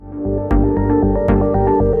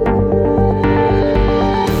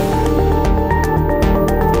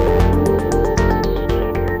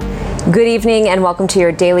Good evening and welcome to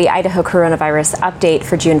your daily Idaho coronavirus update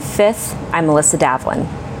for June 5th. I'm Melissa Davlin.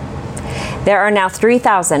 There are now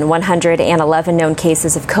 3,111 known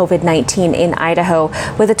cases of COVID-19 in Idaho,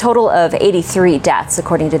 with a total of 83 deaths,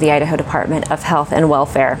 according to the Idaho Department of Health and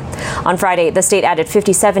Welfare. On Friday, the state added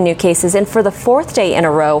 57 new cases, and for the fourth day in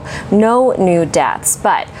a row, no new deaths.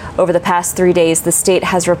 But over the past 3 days, the state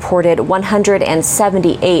has reported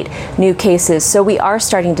 178 new cases, so we are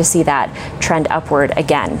starting to see that trend upward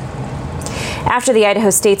again. After the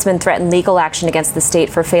Idaho Statesman threatened legal action against the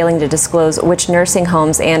state for failing to disclose which nursing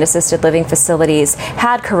homes and assisted living facilities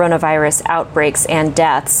had coronavirus outbreaks and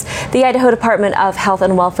deaths, the Idaho Department of Health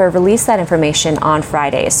and Welfare released that information on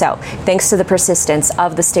Friday. So, thanks to the persistence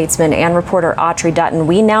of the Statesman and reporter Autry Dutton,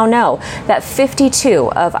 we now know that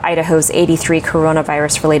 52 of Idaho's 83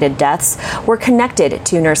 coronavirus-related deaths were connected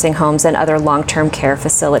to nursing homes and other long-term care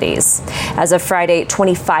facilities. As of Friday,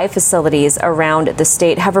 25 facilities around the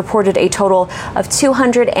state have reported a total of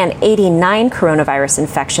 289 coronavirus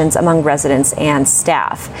infections among residents and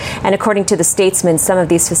staff. And according to the Statesman, some of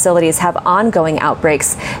these facilities have ongoing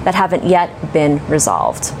outbreaks that haven't yet been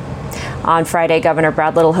resolved. On Friday, Governor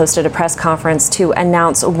Brad Little hosted a press conference to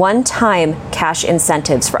announce one-time cash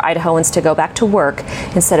incentives for Idahoans to go back to work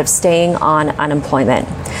instead of staying on unemployment.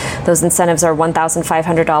 Those incentives are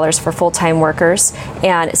 $1,500 for full-time workers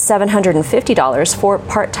and $750 for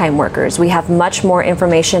part-time workers. We have much more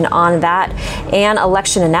information on that and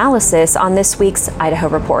election analysis on this week's Idaho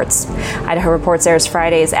Reports. Idaho Reports airs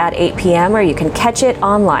Fridays at 8 p.m., or you can catch it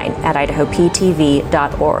online at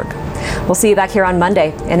idahoptv.org. We'll see you back here on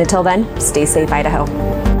Monday, and until then, stay safe,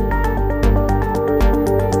 Idaho.